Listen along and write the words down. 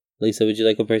Lisa, would you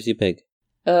like a Percy Pig?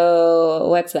 Oh,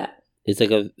 what's that? It's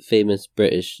like a famous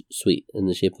British sweet in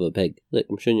the shape of a pig. Look,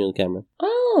 I'm showing you on camera.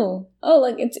 Oh,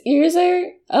 like its ears are...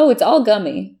 Oh, it's all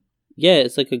gummy. Yeah,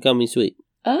 it's like a gummy sweet.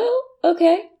 Oh,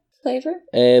 okay. Flavor?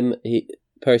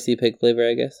 Percy Pig flavor,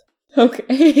 I guess.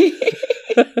 Okay.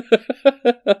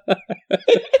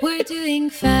 We're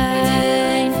doing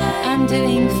fine. I'm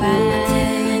doing fine.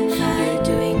 You're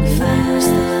doing fine. We're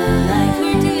still alive.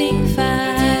 We're doing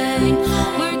fine.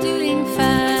 We're doing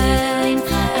fine.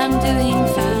 I'm doing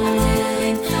fine.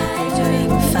 You're doing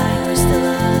fine. We're still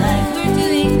alive. We're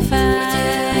doing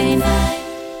fine.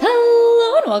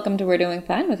 Hello and welcome to We're Doing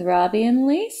Fine with Robbie and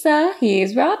Lisa.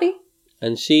 He's Robbie.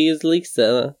 And she is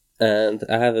Lisa. And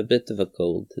I have a bit of a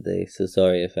cold today, so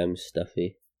sorry if I'm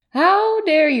stuffy. How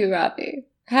dare you, Robbie?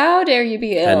 How dare you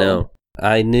be ill? I know.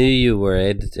 I knew you were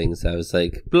editing, so I was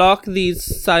like, block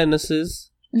these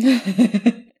sinuses.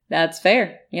 That's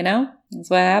fair, you know? That's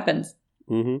what happens.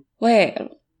 Mm-hmm. Wait,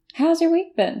 how's your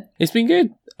week been? It's been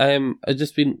good. I've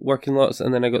just been working lots,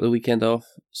 and then I got the weekend off,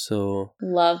 so...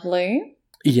 Lovely.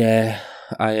 Yeah,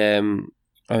 I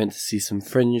went to see some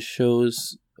Fringe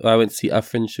shows. I went to see a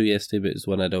Fringe show yesterday, but it was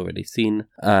one I'd already seen.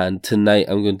 And tonight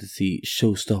I'm going to see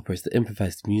Showstoppers, the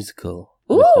improvised musical.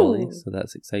 With Holly, so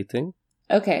that's exciting.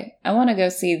 Okay, I want to go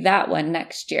see that one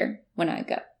next year when I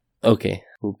go. Okay,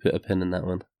 we'll put a pin in that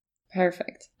one.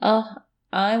 Perfect. Oh,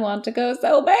 I want to go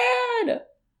so bad.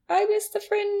 I miss the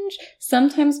Fringe.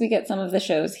 Sometimes we get some of the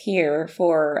shows here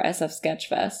for SF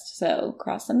Sketchfest, so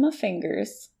crossing my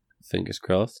fingers. Fingers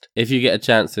crossed. If you get a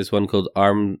chance, there's one called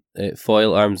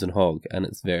Foil, Arms and Hog, and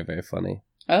it's very, very funny.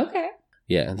 Okay.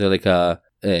 Yeah, they're like a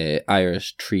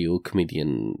Irish trio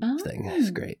comedian thing. It's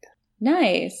great.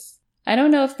 Nice. I don't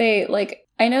know if they,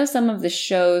 I know some of the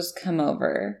shows come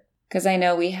over, because I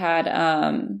know we had,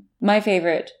 my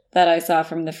favorite that I saw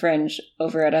from the Fringe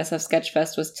over at SF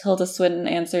Sketchfest was Tilda Swinton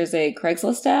Answers a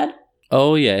Craigslist Ad.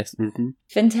 Oh, yes. Mm-hmm.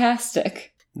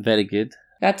 Fantastic. Very good.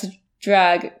 Got to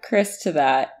drag Chris to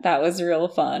that. That was real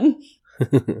fun.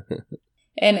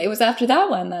 And it was after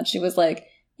that one that she was like,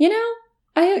 you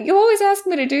know, you always ask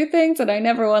me to do things and I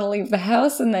never want to leave the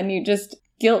house, and then you just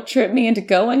guilt trip me into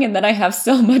going, and then I have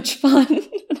so much fun.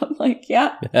 And I'm like,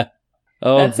 yeah.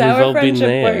 Oh, that's how we've our all been friendship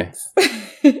there.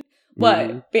 works.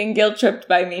 What? Being guilt tripped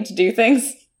by me to do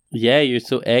things? Yeah, you're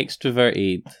so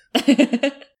extroverted.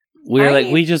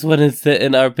 We just want to sit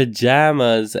in our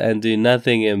pajamas and do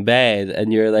nothing in bed.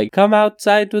 And you're like, come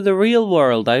outside to the real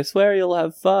world. I swear you'll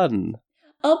have fun.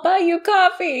 I'll buy you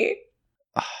coffee.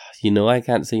 You know, I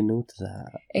can't say no to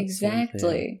that.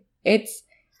 Exactly. It's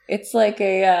like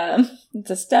it's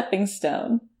a stepping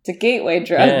stone. It's a gateway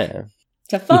drug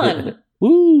to fun.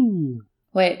 Woo!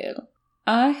 Wait,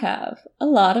 I have a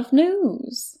lot of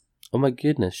news. Oh my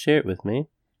goodness, share it with me.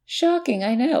 Shocking,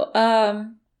 I know.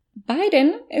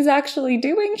 Biden is actually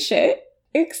doing shit.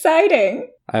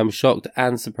 Exciting. I am shocked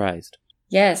and surprised.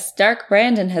 Yes, Dark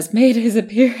Brandon has made his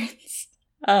appearance.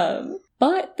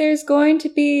 But there's going to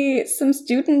be some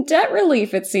student debt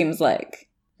relief, it seems like.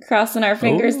 Crossing our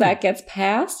fingers that gets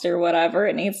passed or whatever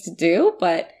it needs to do,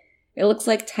 but it looks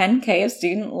like $10,000 of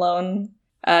student loan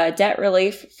debt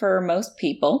relief for most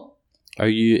people. Are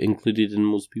you included in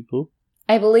most people?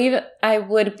 I believe I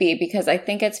would be, because I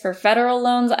think it's for federal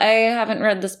loans. I haven't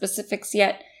read the specifics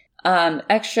yet.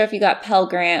 Extra if you got Pell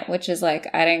Grant, which is I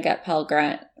didn't get Pell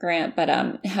Grant, but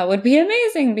that would be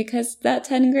amazing, because that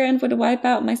 $10,000 would wipe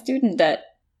out my student debt.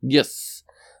 Yes.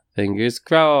 Fingers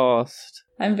crossed.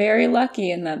 I'm very lucky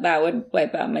in that would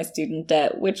wipe out my student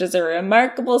debt, which is a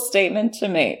remarkable statement to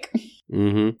make.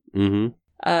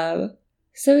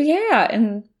 So yeah,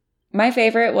 and my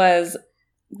favorite was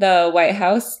the White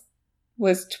House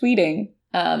was tweeting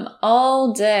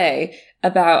all day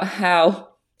about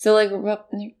how,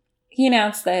 he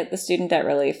announced the student debt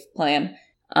relief plan,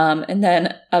 and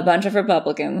then a bunch of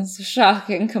Republicans,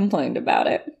 shocking, complained about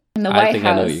it. And the White House,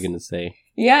 I know what you're going to say.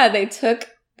 Yeah, they took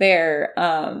their,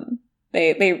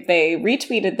 they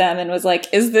retweeted them and was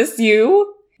like, is this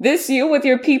you? This you with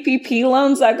your PPP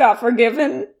loans that got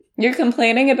forgiven? You're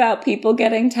complaining about people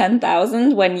getting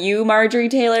 $10,000 when you, Marjorie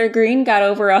Taylor Greene, got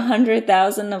over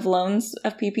 100,000 of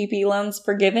PPP loans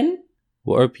forgiven?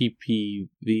 What are PPP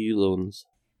loans?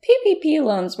 PPP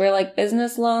loans were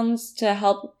business loans to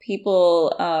help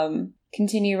people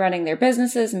continue running their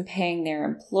businesses and paying their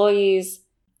employees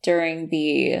during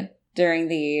the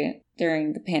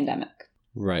pandemic.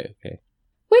 Right, okay.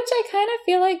 Which I kind of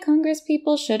feel like Congress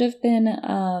people should have been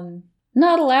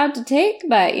not allowed to take,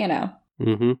 but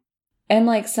Mm-hmm.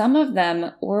 And some of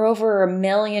them were over $1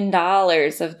 million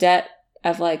of debt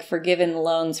of forgiven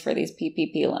loans for these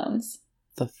PPP loans.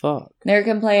 The fuck? They're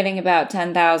complaining about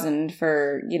 10,000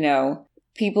 for,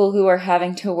 people who are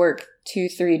having to work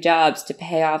 2-3 jobs to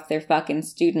pay off their fucking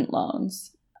student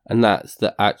loans. And that's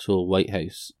the actual White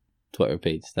House Twitter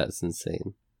page. That's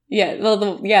insane. Yeah, well,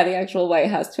 the actual White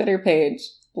House Twitter page,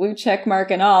 blue check mark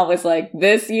and all, was like,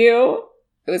 this you?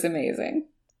 It was amazing.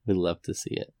 We'd love to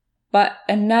see it. But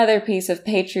another piece of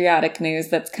patriotic news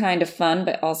that's kind of fun,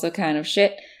 but also kind of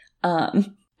shit. I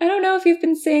don't know if you've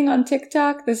been seeing on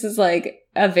TikTok, this is like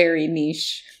a very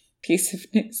niche piece of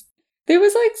news. There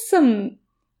was like some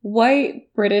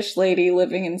white British lady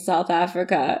living in South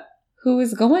Africa who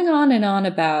was going on and on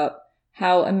about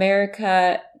how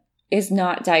America is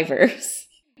not diverse.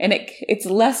 And it's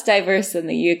less diverse than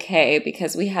the UK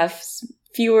because we have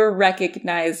fewer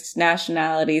recognized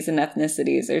nationalities and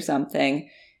ethnicities or something.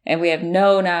 And we have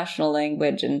no national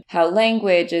language, and how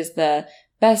language is the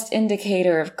best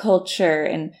indicator of culture.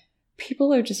 And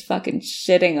people are just fucking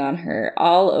shitting on her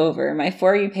all over. My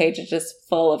For You page is just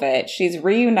full of it. She's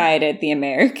reunited the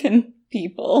American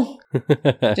people.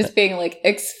 Just being like,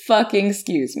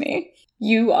 excuse me.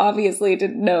 You obviously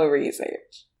did no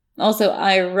research. Also,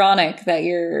 ironic that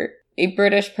you're a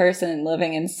British person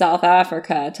living in South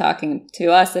Africa talking to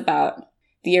us about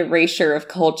the erasure of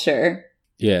culture.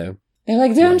 Yeah. They're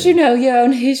like, don't you know your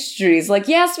own histories? Like,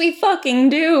 yes, we fucking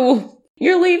do.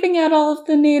 You're leaving out all of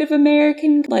the Native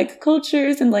American,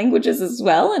 cultures and languages as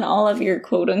well in all of your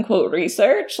quote-unquote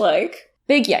research.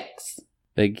 Big yikes.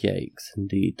 Big yikes,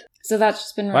 indeed. So that's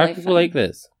just been really fun. Why are people like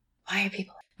this? Why are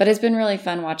people? But it's been really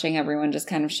fun watching everyone just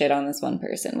kind of shit on this one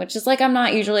person, which is I'm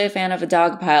not usually a fan of a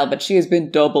dog pile, but she has been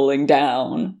doubling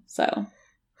down, so.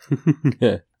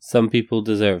 Some people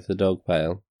deserve the dog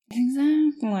pile.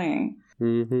 Exactly.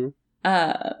 Mm-hmm.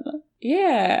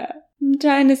 Yeah. I'm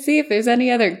trying to see if there's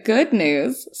any other good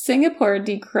news. Singapore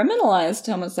decriminalized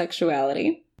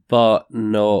homosexuality. But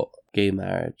not gay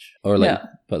marriage. Or No.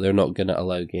 But they're not gonna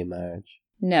allow gay marriage.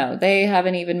 No, they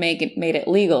haven't even made it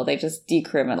legal. They just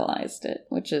decriminalized it,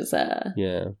 which is a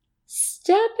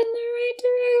step in the right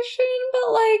direction,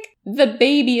 but the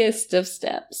babiest of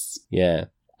steps. Yeah.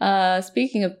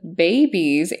 Speaking of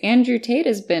babies, Andrew Tate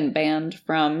has been banned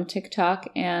from TikTok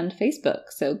and Facebook,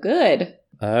 so good.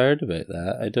 I heard about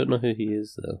that. I don't know who he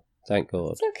is, though. Thank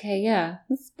God. It's okay, yeah.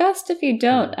 It's best if you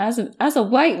don't. As a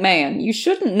white man, you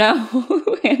shouldn't know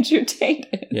who Andrew Tate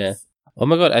is. Yeah. Oh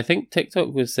my God, I think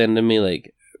TikTok was sending me,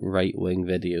 right-wing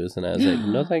videos, and I was like,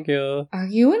 no, thank you. Are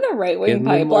you in the right-wing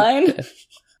pipeline?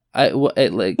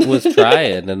 It was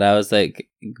trying, and I was like,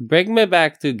 bring me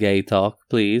back to gay talk,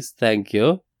 please. Thank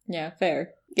you. Yeah,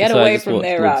 fair. Get So away from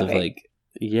there, Robbie.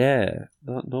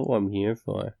 Not what I'm here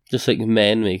for. Just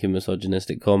men making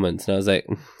misogynistic comments, and I was like,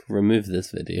 remove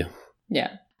this video.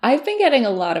 Yeah. I've been getting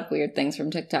a lot of weird things from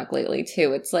TikTok lately,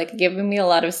 too. It's giving me a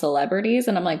lot of celebrities,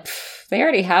 and I'm like, they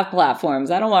already have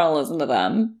platforms. I don't want to listen to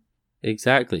them.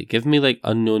 Exactly. Give me,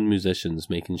 unknown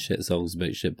musicians making shit songs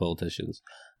about shit politicians.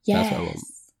 Yes. That's what I want.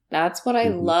 That's what I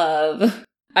love.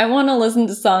 I want to listen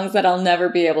to songs that I'll never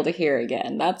be able to hear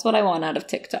again. That's what I want out of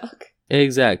TikTok.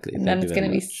 Exactly. And then it's going to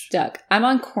be stuck. I'm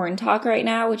on Corn Talk right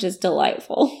now, which is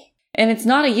delightful. And it's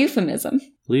not a euphemism.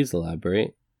 Please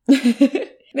elaborate.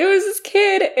 There was this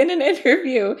kid in an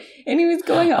interview, and he was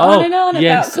going on and on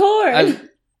about corn.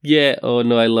 Oh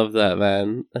no, I love that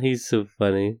man. He's so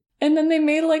funny. And then they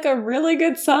made a really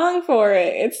good song for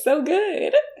it. It's so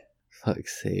good.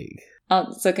 Fuck's sake. Oh,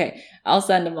 it's okay. I'll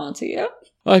send them all to you.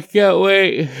 I can't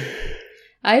wait.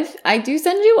 I do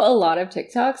send you a lot of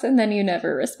TikToks, and then you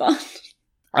never respond.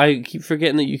 I keep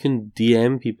forgetting that you can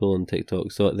DM people on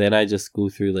TikTok, so then I just go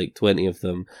through 20 of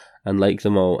them and like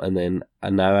them all, and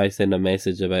now I send a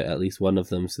message about at least one of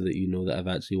them so that you know that I've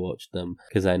actually watched them,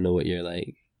 because I know what you're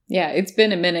like. Yeah, it's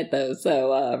been a minute though,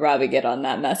 so Robbie, get on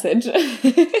that message.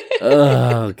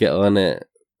 Oh, get on it.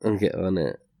 Get on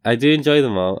it. I do enjoy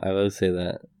them all, I will say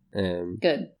that.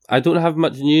 Good. I don't have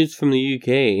much news from the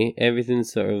UK.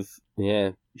 Everything's sort of,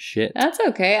 shit. That's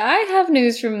okay. I have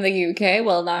news from the UK.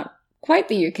 Well, not quite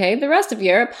the UK. The rest of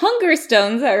Europe. Hunger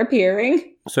stones are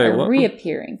appearing. Sorry, what?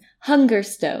 Reappearing. Hunger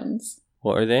stones.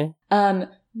 What are they?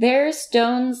 They're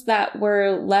stones that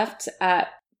were left at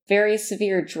very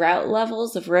severe drought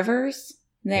levels of rivers.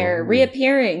 They're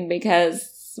reappearing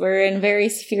because we're in very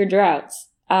severe droughts.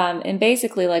 And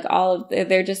basically,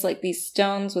 they're just these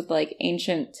stones with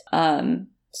ancient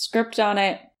script on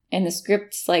it. And the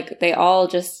scripts, they all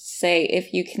just say,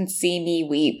 if you can see me,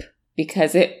 weep,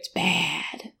 because it's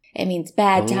bad. It means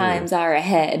bad times are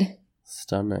ahead.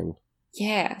 Stunning.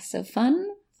 Yeah, so fun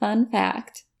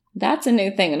fact. That's a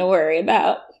new thing to worry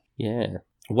about. Yeah.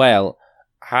 Well,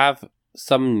 have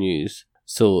some news.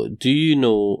 So, do you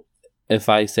know if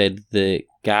I said the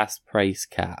gas price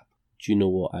cap. Do you know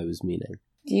what I was meaning?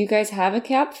 Do you guys have a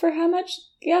cap for how much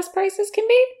gas prices can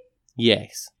be?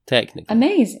 Yes, technically.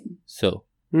 Amazing. So,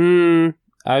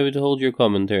 I would hold your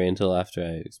commentary until after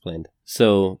I explained.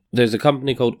 So, there's a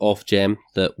company called Ofgem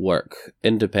that work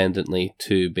independently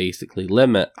to basically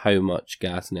limit how much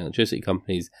gas and electricity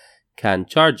companies can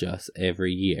charge us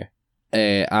every year.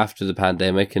 After the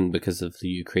pandemic and because of the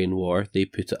Ukraine war, they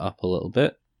put it up a little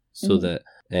bit so that,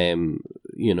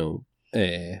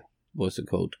 what's it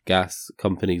called? Gas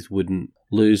companies wouldn't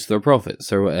lose their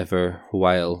profits or whatever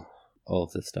while all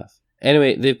of this stuff.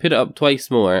 Anyway, they've put it up twice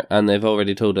more, and they've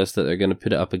already told us that they're going to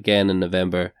put it up again in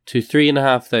November to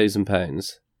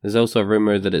 £3,500. There's also a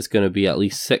rumour that it's going to be at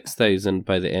least £6,000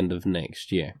 by the end of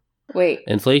next year. Wait.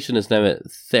 Inflation is now at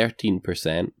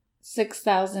 13%.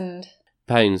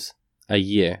 £6,000 a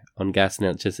year on gas and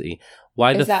electricity.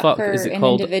 Why the fuck is it an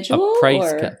called individual, a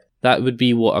price or? cap? That would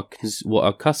be what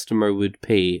a customer would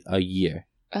pay a year.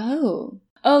 Oh,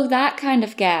 that kind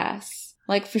of gas,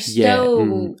 like for Yeah,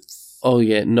 stoves. Oh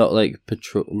yeah, not like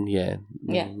petrol. Yeah,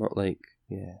 Yeah. not like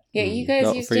yeah. Yeah, you guys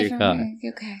not use for your different.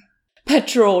 car. Okay.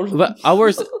 Petrol. But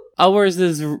ours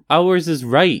is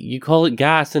right. You call it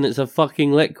gas and it's a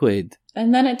fucking liquid.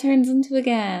 And then it turns into a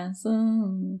gas.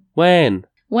 Oh. When?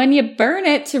 When you burn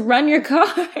it to run your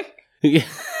car. Yeah.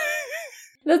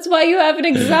 That's why you have an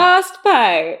exhaust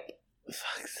pipe.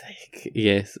 Fuck's sake.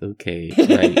 Yes. Okay.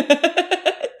 Right.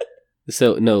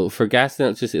 So no, for gas and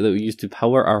electricity that we use to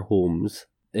power our homes,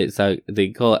 they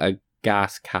call it a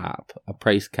gas cap, a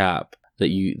price cap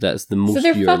that's the most So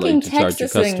they're you're fucking allowed to charge your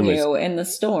Texasing customers. you in the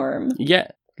storm. Yeah,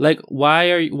 like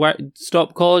why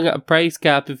stop calling it a price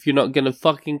cap if you're not gonna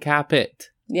fucking cap it?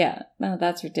 Yeah, no,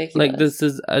 that's ridiculous. Like this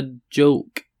is a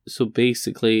joke. So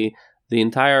basically, the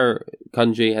entire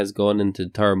country has gone into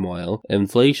turmoil.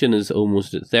 Inflation is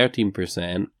almost at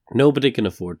 13%. Nobody can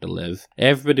afford to live.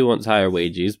 Everybody wants higher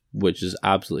wages, which is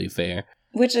absolutely fair.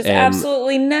 Which is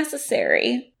absolutely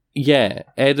necessary. Yeah,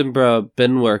 Edinburgh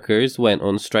bin workers went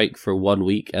on strike for 1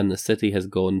 week and the city has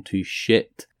gone to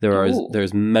shit.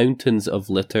 There's mountains of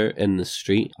litter in the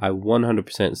street. I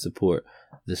 100% support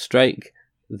the strike.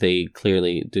 They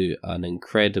clearly do an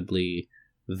incredibly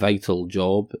vital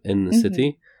job in the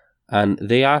city. And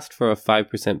they asked for a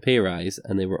 5% pay rise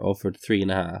and they were offered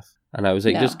 3.5%. And I was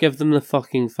like, just give them the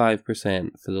fucking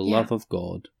 5% for the love of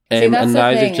God. See, that's and the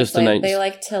now thing. they've just announced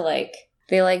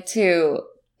They like to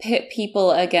pit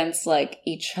people against like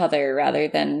each other rather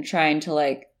than trying to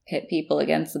like pit people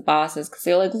against the bosses, because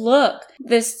they're like, look,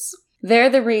 they're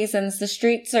the reasons the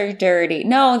streets are dirty.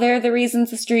 No, they're the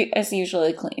reasons the street is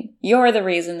usually clean. You're the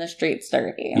reason the street's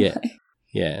dirty. Yeah.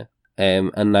 Yeah.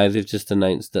 And now they've just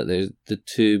announced that there's the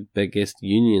two biggest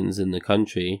unions in the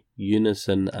country,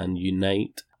 Unison and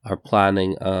Unite, are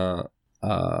planning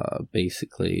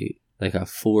basically like a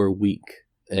 4-week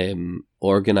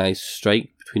organized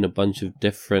strike between a bunch of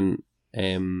different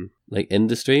like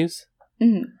industries.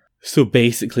 Mm-hmm. So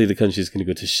basically the country's going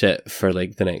to go to shit for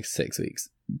like the next 6 weeks.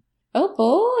 Oh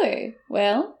boy.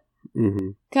 Well,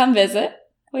 come visit.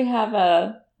 We have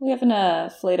an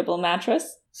inflatable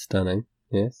mattress. Stunning.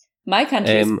 Yes. My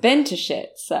country's been to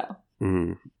shit, so.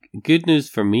 Good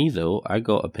news for me though, I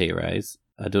got a pay rise.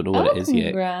 I don't know what it is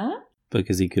yet. Right.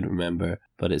 Because he couldn't remember,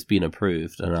 but it's been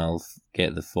approved and I'll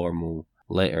get the formal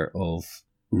letter of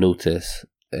notice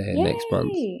next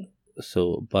month.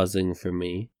 So buzzing for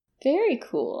me. Very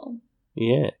cool.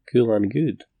 Yeah, cool and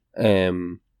good.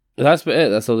 That's about it.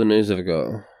 That's all the news I've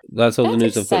got. That's all the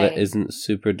news I've got that isn't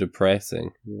super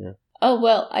depressing. Yeah. Oh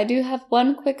well, I do have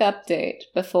one quick update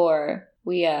before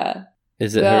we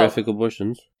Is it go. horrific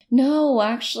abortions? No,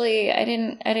 actually, I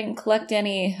didn't collect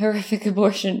any horrific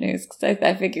abortion news because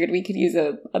I figured we could use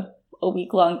a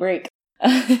week-long break.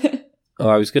 Oh,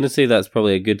 I was going to say that's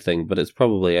probably a good thing, but it's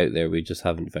probably out there. We just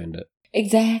haven't found it.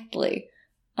 Exactly.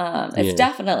 It's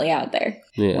definitely out there.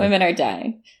 Yeah. Women are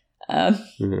dying.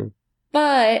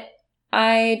 But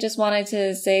I just wanted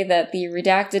to say that the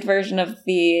redacted version of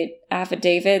the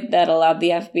affidavit that allowed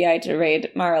the FBI to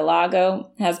raid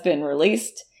Mar-a-Lago has been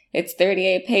released. It's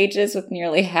 38 pages with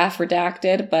nearly half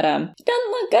redacted, but it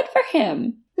doesn't look good for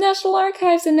him. National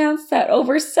Archives announced that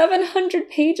over 700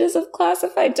 pages of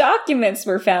classified documents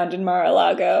were found in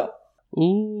Mar-a-Lago.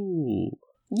 Ooh.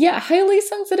 Yeah, highly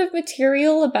sensitive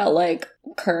material about, like,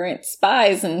 current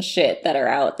spies and shit that are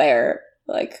out there.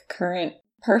 Like, current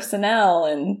personnel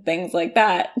and things like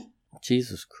that.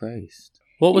 Jesus Christ.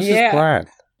 What was his plan?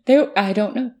 I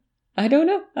don't know. I don't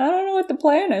know what the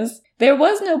plan is. There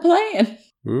was no plan.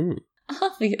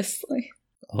 Obviously.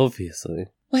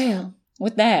 Well,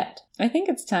 with that, I think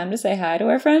it's time to say hi to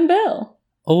our friend Bill.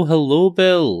 Oh, hello,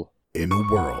 Bill. In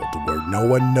a world where no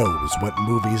one knows what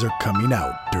movies are coming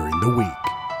out during the week,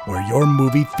 where your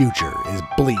movie future is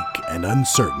bleak and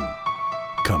uncertain,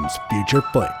 comes Future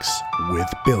Flicks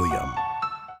with Billiam.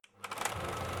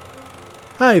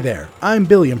 Hi there, I'm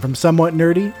Billiam from Somewhat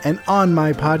Nerdy, and on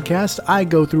my podcast, I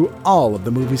go through all of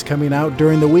the movies coming out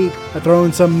during the week. I throw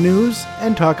in some news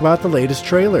and talk about the latest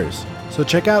trailers. So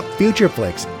check out Future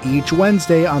Flicks each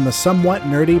Wednesday on the Somewhat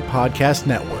Nerdy Podcast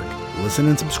Network. Listen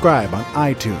and subscribe on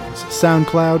iTunes,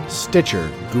 SoundCloud, Stitcher,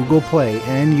 Google Play,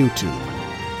 and YouTube.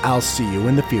 I'll see you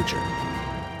in the future.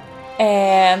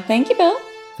 And thank you, Bill.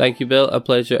 Thank you, Bill. A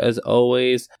pleasure as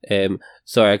always.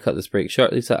 Sorry I cut this break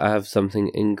short, Lisa. I have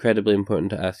something incredibly important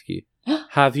to ask you.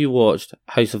 Have you watched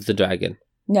House of the Dragon?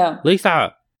 No.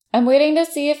 Lisa! I'm waiting to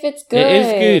see if it's good. It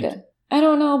is good. I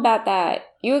don't know about that.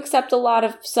 You accept a lot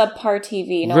of subpar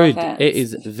TV, no Rude. offense. It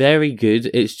is very good.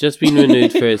 It's just been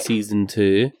renewed for a season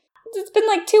 2. It's been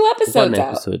like 2 episodes One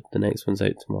episode. The next one's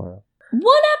out tomorrow. 1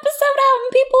 episode out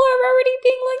and people are already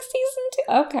being like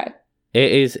season 2? Okay.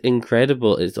 It is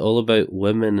incredible. It's all about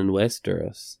women in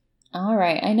Westeros. All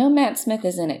right. I know Matt Smith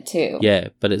is in it too. Yeah,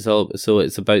 but it's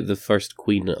about the first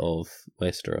queen of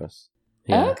Westeros.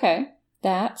 Yeah. Okay.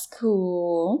 That's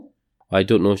cool. I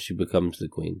don't know if she becomes the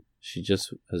queen. She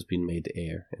just has been made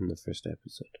heir in the first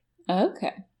episode.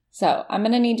 Okay. So, I'm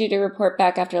going to need you to report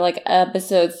back after like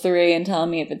episode 3 and tell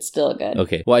me if it's still good.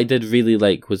 Okay. What I did really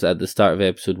like was at the start of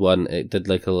episode 1, it did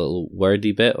like a little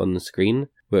wordy bit on the screen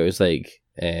where it was like,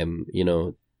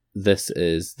 this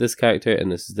is this character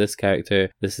and this is this character.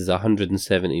 This is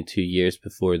 172 years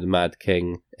before the Mad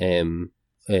King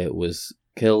was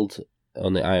killed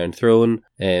on the Iron Throne,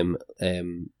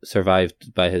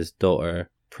 survived by his daughter,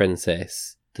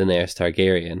 Princess Daenerys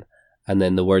Targaryen. And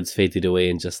then the words faded away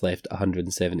and just left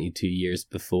 172 years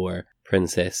before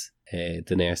Princess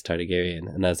Daenerys Targaryen.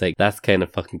 And I was like, that's kind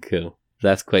of fucking cool.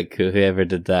 That's quite cool. Whoever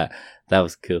did that, that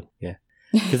was cool. Yeah.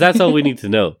 Because that's all we need to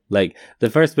know. Like, the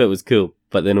first bit was cool,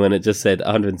 but then when it just said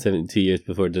 172 years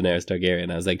before Daenerys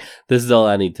Targaryen, I was like, this is all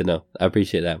I need to know. I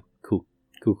appreciate that. Cool.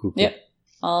 Yep.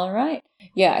 All right.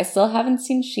 Yeah, I still haven't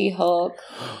seen She-Hulk.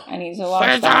 I need to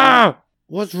watch that.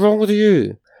 What's wrong with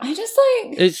you? I just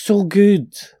like... It's so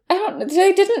good.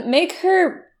 They didn't make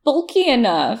her bulky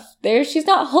enough. She's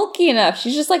not hulky enough.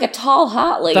 She's just like a tall,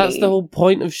 hot lady. That's the whole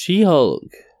point of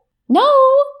She-Hulk. No!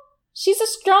 She's a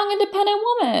strong, independent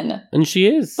woman. And she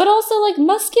is. But also, like,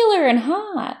 muscular and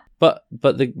hot. But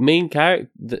the main character...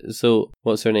 So,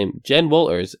 what's her name? Jen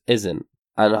Walters isn't.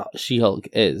 And She-Hulk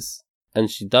is.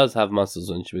 And she does have muscles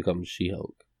when she becomes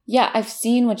She-Hulk. Yeah, I've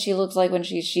seen what she looks like when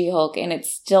she's She-Hulk, and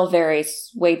it's still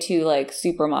way too, like,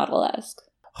 supermodel-esque.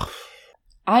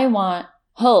 I want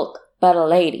Hulk, but a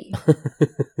lady.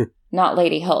 Not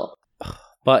Lady Hulk.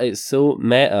 But it's so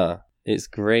meta. It's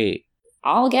great.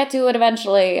 I'll get to it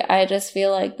eventually. I just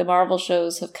feel like the Marvel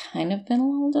shows have kind of been a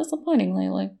little disappointing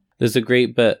lately. There's a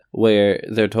great bit where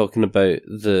they're talking about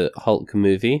the Hulk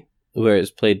movie, where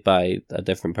it's played by a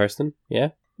different person, yeah?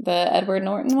 The Edward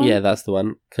Norton one? Yeah, that's the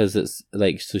one. Because it's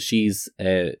like, so she's,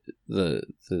 the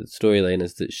storyline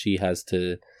is that she has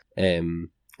to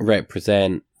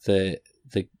represent the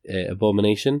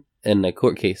Abomination in a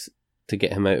court case to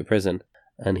get him out of prison.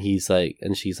 And he's like,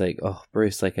 and she's like, oh,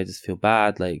 Bruce, like, I just feel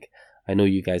bad, like, I know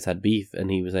you guys had beef. And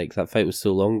he was like, that fight was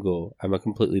so long ago. I'm a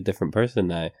completely different person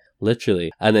now.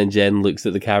 Literally. And then Jen looks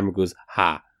at the camera and goes,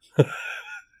 ha.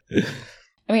 I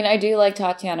mean, I do like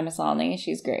Tatiana Maslany.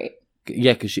 She's great.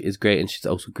 Yeah, because she is great. And she's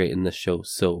also great in this show.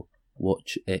 So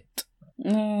watch it.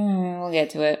 We'll get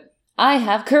to it. I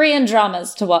have Korean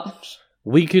dramas to watch.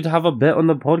 We could have a bit on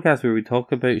the podcast where we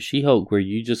talk about She-Hulk, where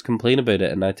you just complain about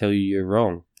it and I tell you you're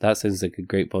wrong. That sounds like a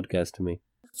great podcast to me.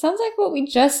 Sounds like what we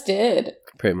just did.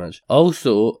 Pretty much.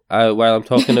 Also, while I'm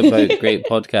talking about great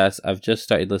podcasts, I've just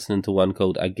started listening to one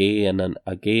called A Gay and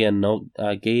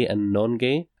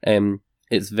Non-Gay.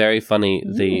 It's very funny.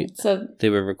 They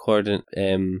were recording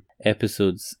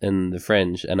episodes in the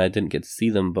Fringe, and I didn't get to see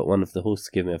them, but one of the hosts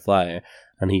gave me a flyer,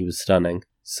 and he was stunning.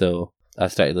 So I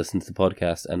started listening to the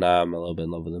podcast, and now I'm a little bit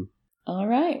in love with him. All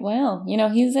right. Well,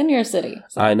 he's in your city.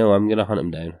 So. I know. I'm going to hunt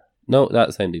him down. No,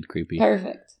 that sounded creepy.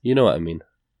 Perfect. You know what I mean.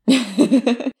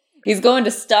 He's going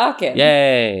to stalk him.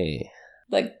 Yay!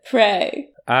 Like prey.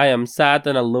 I am sad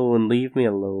and alone. Leave me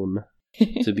alone.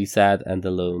 To be sad and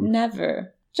alone.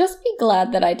 Never. Just be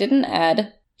glad that I didn't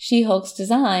add She-Hulk's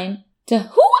design to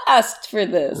who asked for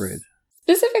this. Rude.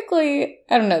 Specifically,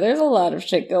 I don't know, there's a lot of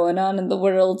shit going on in the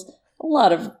world. A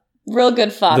lot of real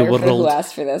good fodder for who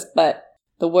asked for this, but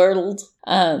the world.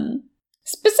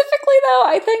 Specifically, though,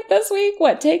 I think this week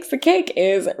what takes the cake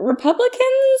is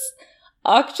Republicans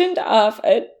auctioned off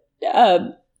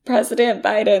President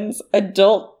Biden's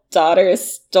adult daughter's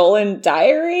stolen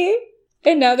diary,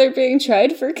 and now they're being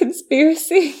tried for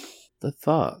conspiracy. The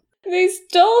fuck? They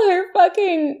stole her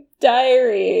fucking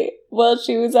diary while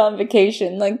she was on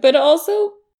vacation. Like, but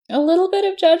also a little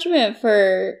bit of judgment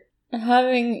for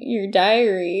having your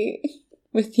diary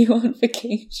with you on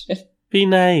vacation. Be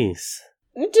nice.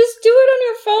 Just do it on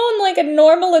your phone like a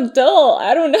normal adult.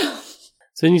 I don't know.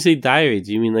 So when you say diary,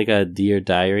 do you mean like a dear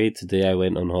diary, today I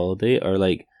went on holiday, or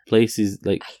like places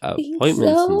like I think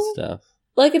appointments and so. stuff?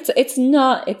 Like it's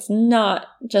not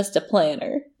just a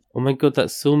planner. Oh my god,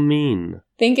 that's so mean.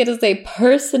 Think it is a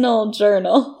personal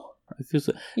journal. I feel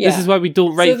so. Yeah. This is why we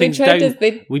don't write So they things tried down.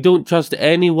 to- We don't trust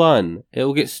anyone. It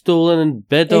will get stolen and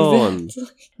bid on.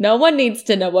 Exactly. No one needs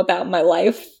to know about my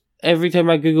life. Every time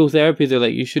I Google therapy, they're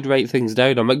like, you should write things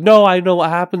down. I'm like, no, I know what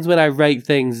happens when I write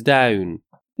things down.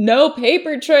 No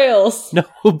paper trails. No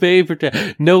paper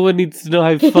trail. No one needs to know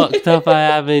how fucked up I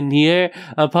am in here,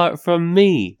 apart from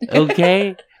me,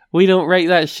 okay? We don't write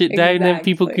that shit down, then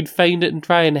people Exactly. could find it and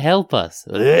try and help us.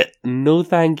 Ugh, no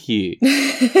thank you.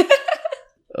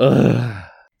 Ugh.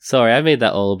 Sorry, I made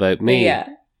that all about me. Yeah.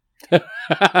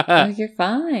 Oh, you're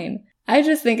fine. I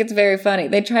just think it's very funny.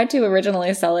 They tried to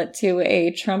originally sell it to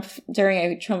during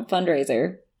a Trump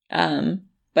fundraiser,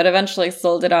 but eventually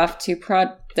sold it off to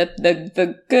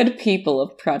the good people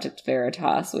of Project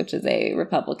Veritas, which is a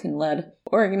Republican-led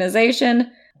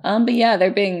organization. But yeah,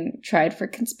 they're being tried for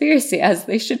conspiracy, as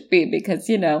they should be, because,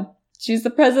 you know, she's the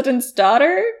president's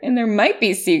daughter, and there might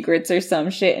be secrets or some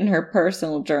shit in her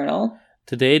personal journal.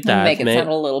 Today, And Dad make it met sound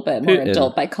a little bit more Putin.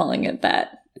 adult by calling it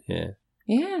that. Yeah.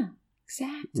 Yeah,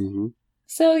 exactly. hmm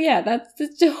So yeah,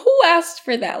 who asked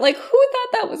for that? Like, who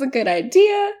thought that was a good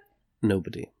idea?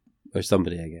 Nobody. Or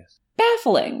somebody, I guess.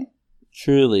 Baffling.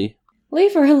 Truly.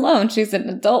 Leave her alone. She's an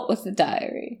adult with a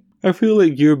diary. I feel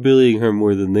like you're bullying her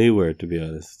more than they were, to be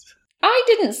honest. I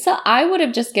didn't sell. I would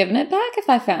have just given it back if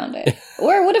I found it,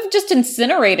 or I would have just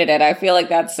incinerated it. I feel like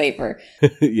that's safer.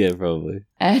 Yeah, probably.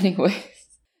 Anyways,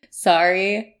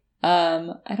 sorry.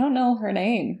 I don't know her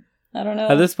name. I don't know.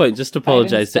 At this point, just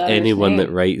apologize to daughter's anyone that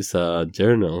name. writes a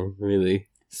journal, really.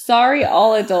 Sorry,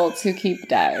 all adults who keep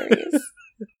diaries.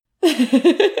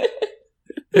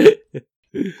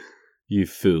 You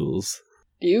fools.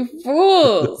 You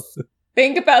fools!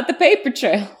 Think about the paper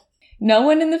trail. No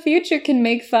one in the future can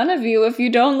make fun of you if you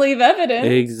don't leave evidence.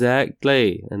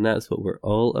 Exactly. And that's what we're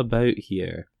all about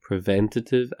here.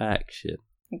 Preventative action.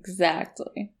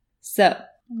 Exactly. So,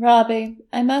 Robbie,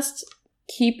 I must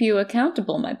keep you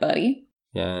accountable, my buddy.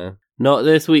 Yeah. Not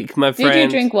this week, my friend. Did you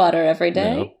drink water every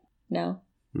day? No.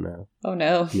 No. Oh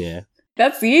no. Yeah.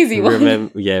 That's the easy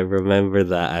one. Remember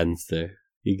that answer.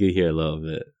 You could hear a lot of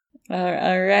it.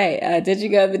 All right. Did you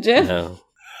go to the gym? No.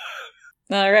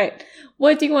 All right.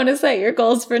 What do you want to set your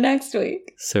goals for next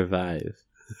week? Survive.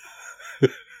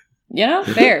 You know,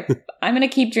 fair. I'm going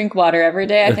to drink water every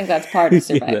day. I think that's part of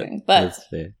surviving. That's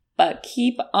fair. But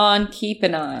keep on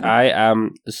keeping on. I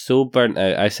am so burnt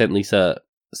out. I sent Lisa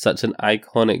such an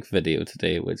iconic video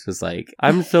today, which was like,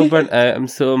 I'm so burnt out. I'm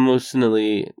so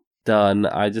emotionally done.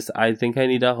 I think I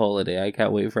need a holiday. I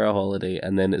can't wait for a holiday.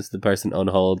 And then it's the person on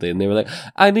holiday and they were like,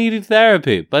 I needed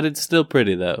therapy, but it's still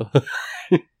pretty though.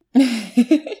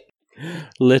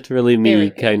 Literally Very me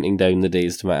good. counting down the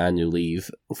days to my annual leave.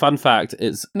 Fun fact,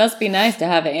 it's Must be nice to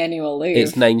have annual leave.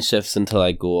 It's 9 shifts until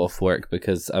I go off work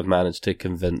because I've managed to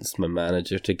convince my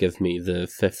manager to give me the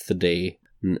 5th day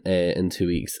in 2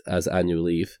 weeks as annual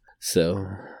leave. So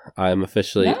I'm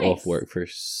officially Nice. off work for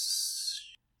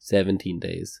 17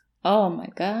 days. Oh my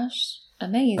gosh.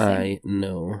 Amazing. I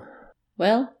know.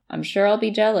 Well, I'm sure I'll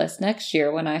be jealous next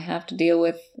year when I have to deal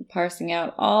with parsing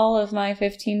out all of my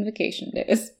 15 vacation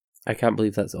days. I can't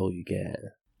believe that's all you get.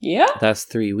 Yeah? That's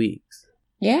 3 weeks.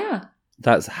 Yeah.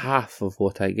 That's half of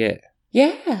what I get.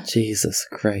 Yeah. Jesus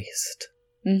Christ.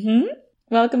 Mm-hmm.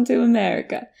 Welcome to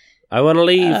America. I want to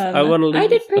leave. I want to leave. I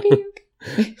did pretty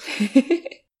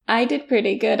I did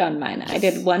pretty good on mine. I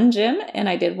did 1 gym and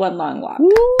I did 1 long walk.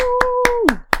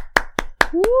 Woo!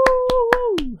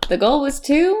 Woo! The goal was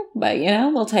 2, but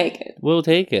we'll take it. We'll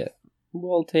take it.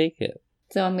 We'll take it.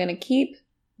 So I'm going to keep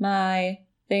my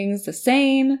things the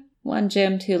same. 1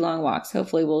 gym, 2 long walks.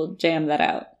 Hopefully we'll jam that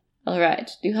out. All right.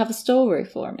 Do you have a story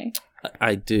for me?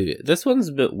 I do. This one's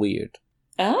a bit weird.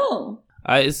 Oh.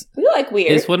 It's We like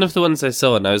weird. one of the ones I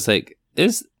saw and I was like,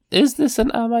 is this an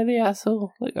Am I the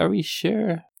Asshole? Like, are we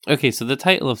sure? Okay, so the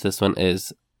title of this one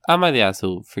is Am I the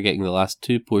Asshole for getting the last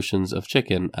 2 portions of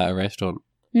chicken at a restaurant?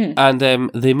 And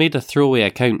they made a throwaway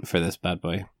account for this bad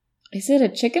boy. Is it a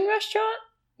chicken restaurant?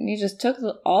 And you just took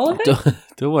all of it?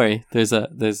 Don't worry, there's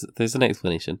an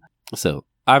explanation. So,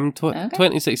 I'm Okay.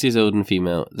 26 years old and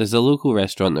female. There's a local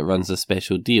restaurant that runs a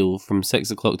special deal from 6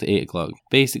 o'clock to 8 o'clock.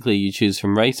 Basically, you choose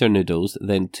from rice or noodles,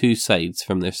 then 2 sides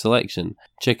from their selection,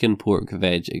 chicken, pork,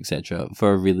 veg, etc.,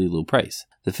 for a really low price.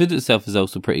 The food itself is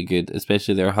also pretty good,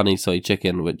 especially their honey soy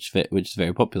chicken, which is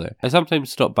very popular. I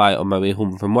sometimes stop by on my way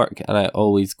home from work, and I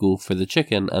always go for the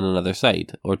chicken and another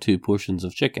side, or 2 portions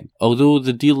of chicken. Although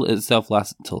the deal itself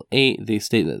lasts until 8, they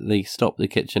state that they stop the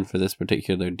kitchen for this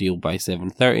particular deal by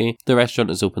 7:30. The restaurant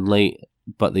is open late,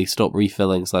 but they stop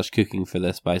refilling / cooking for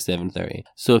this by 7:30.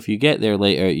 So if you get there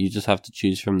later, you just have to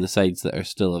choose from the sides that are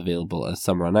still available as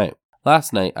some run out.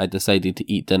 Last night, I decided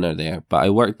to eat dinner there, but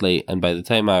I worked late, and by the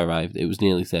time I arrived, it was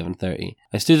nearly 7:30.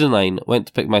 I stood in line, went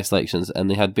to pick my selections, and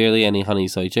they had barely any honey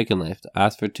soy chicken left. I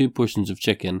asked for 2 portions of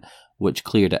chicken, which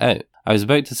cleared it out. I was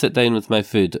about to sit down with my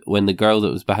food when the girl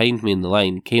that was behind me in the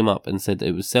line came up and said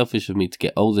it was selfish of me to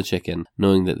get all the chicken,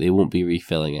 knowing that they won't be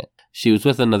refilling it. She was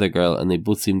with another girl, and they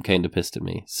both seemed kind of pissed at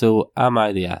me. So, am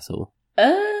I the asshole?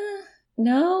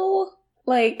 No.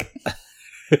 Like,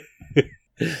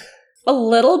 a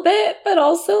little bit, but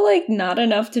also, like, not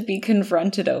enough to be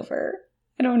confronted over.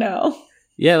 I don't know.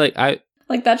 Yeah,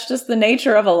 Like, that's just the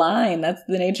nature of a line. That's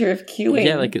the nature of queuing.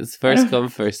 yeah, like, it's first come,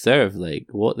 first serve. Like,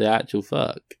 what the actual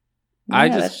fuck? Yeah,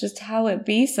 that's just how it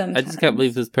be sometimes. I just can't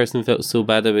believe this person felt so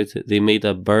bad about it. They made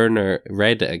a burner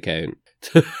Reddit account.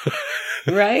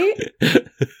 Right?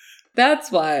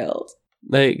 That's wild.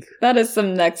 Like, That is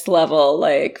some next level,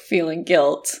 like, feeling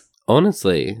guilt.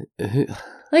 honestly,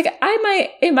 Like,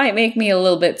 it might make me a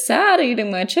little bit sad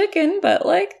eating my chicken, but,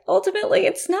 like, ultimately,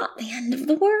 it's not the end of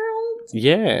the world.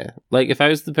 yeah. Like, if I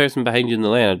was the person behind you in the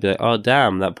lane, I'd be like, oh,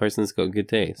 damn, that person's got good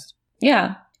taste.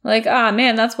 Yeah. Like,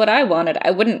 man, that's what I wanted.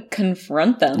 I wouldn't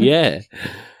confront them. Yeah.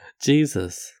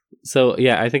 Jesus. So,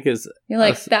 yeah, I think it's... You're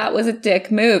like, that was a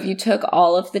dick move. You took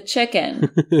all of the chicken.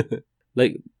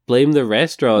 like, blame the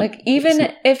restaurant. Like,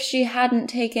 even if she hadn't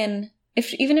taken...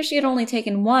 Even if she had only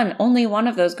taken one, only one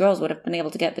of those girls would have been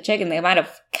able to get the chicken. They might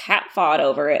have cat fought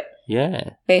over it.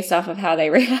 Yeah. Based off of how they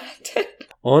reacted.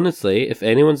 Honestly, if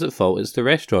anyone's at fault, it's the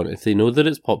restaurant. If they know that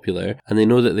it's popular and they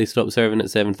know that they stop serving at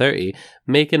 7:30,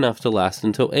 make enough to last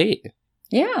until 8.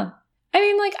 Yeah. I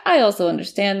mean, like, I also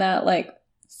understand that, like,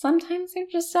 sometimes they're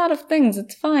just out of things.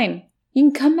 It's fine. You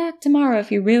can come back tomorrow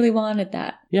if you really wanted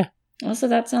that. Yeah. Also,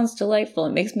 that sounds delightful.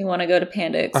 It makes me want to go to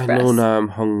Panda Express. I know now I'm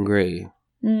hungry.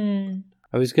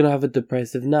 I was going to have a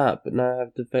depressive nap, but now I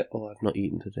have to... I've not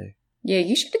eaten today. Yeah,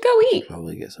 you should go eat.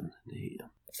 Probably get something to eat.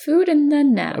 Food and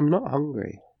then nap. I'm not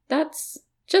hungry. That's...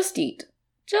 Just eat.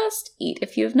 Just eat.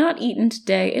 If you have not eaten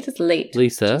today, it is late.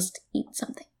 Lisa? Just eat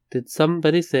something. Did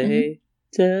somebody say,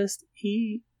 just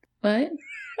eat? What?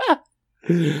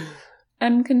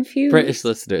 I'm confused. British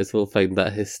listeners will find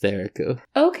that hysterical.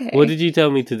 Okay. What did you tell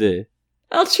me to do?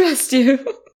 I'll trust you.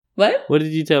 What? What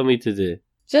did you tell me to do?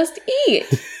 Just eat.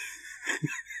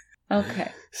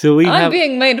 Okay. So I'm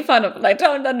being made fun of, and I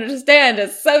don't understand.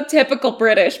 It's so typical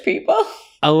British people.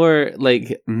 Our,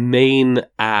 like, main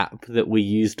app that we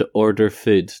use to order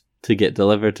food to get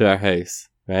delivered to our house,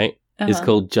 right, is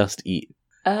called Just Eat.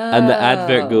 Oh. And the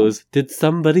advert goes, did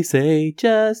somebody say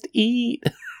just eat?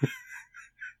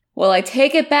 Well, I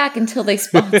take it back until they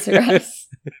sponsor us.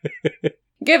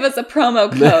 Give us a promo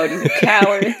code, you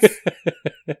cowards.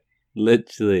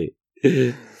 Literally.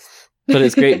 But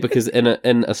it's great because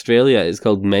in Australia it's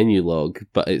called Menu Log,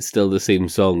 but it's still the same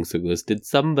song. So it goes, did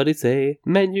somebody say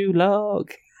Menu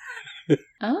Log?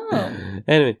 Oh.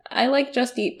 Anyway. I like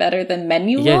Just Eat better than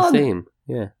Menu Log. Yeah, same.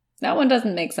 Yeah. That one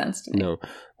doesn't make sense to me. No.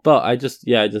 But I just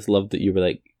loved that you were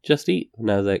like, just eat.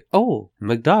 And I was like, oh,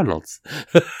 McDonald's.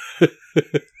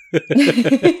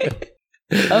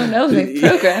 Oh no, they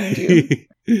programmed you.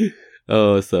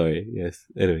 Oh, sorry. Yes.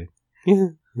 Anyway.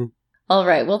 All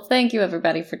right. Well, thank you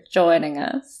everybody for joining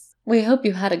us. We hope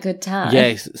you had a good time.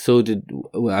 Yes, we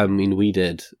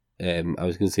did. I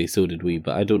was going to say so did we,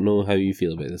 but I don't know how you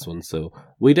feel about this one. So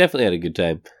we definitely had a good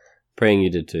time. Praying you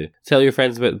did too. Tell your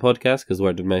friends about the podcast, because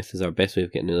word of mouth is our best way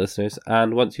of getting new listeners.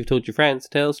 And once you've told your friends,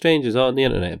 tell strangers on the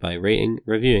internet by rating,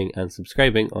 reviewing, and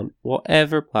subscribing on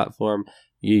whatever platform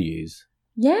you use.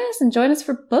 Yes, and join us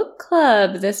for book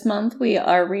club. This month we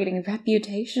are reading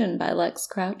Reputation by Lex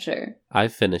Croucher.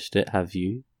 I've finished it. Have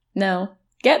you? No.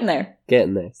 Getting there.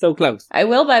 Getting there. So close. I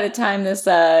will by the time this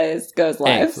goes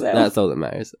live. Excellent. So. That's all that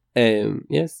matters.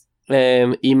 Yes.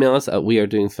 Email us at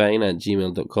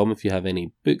wearedoingfine@gmail.com if you have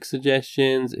any book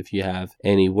suggestions, if you have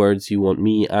any words you want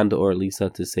me and or Lisa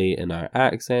to say in our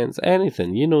accents,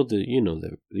 anything. You know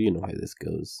how this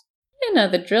goes. You know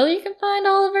the drill. You can find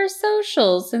all of our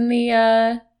socials in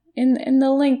the in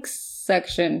the links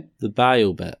section. The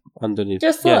bio bit underneath.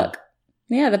 Just look.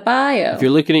 Yeah, the bio. If you're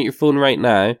looking at your phone right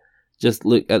now, just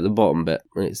look at the bottom bit.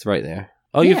 It's right there.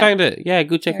 Oh, you Yeah. found it. Yeah,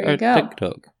 go check There out you our go.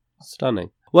 TikTok.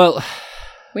 Stunning. Well,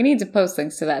 We need to post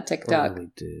things to that TikTok. we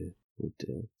do. We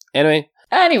do. Anyway,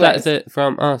 Anyways, that's it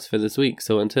from us for this week.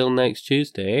 So until next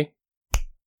Tuesday, Keep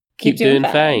keep doing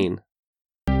doing fine.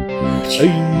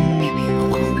 Hey.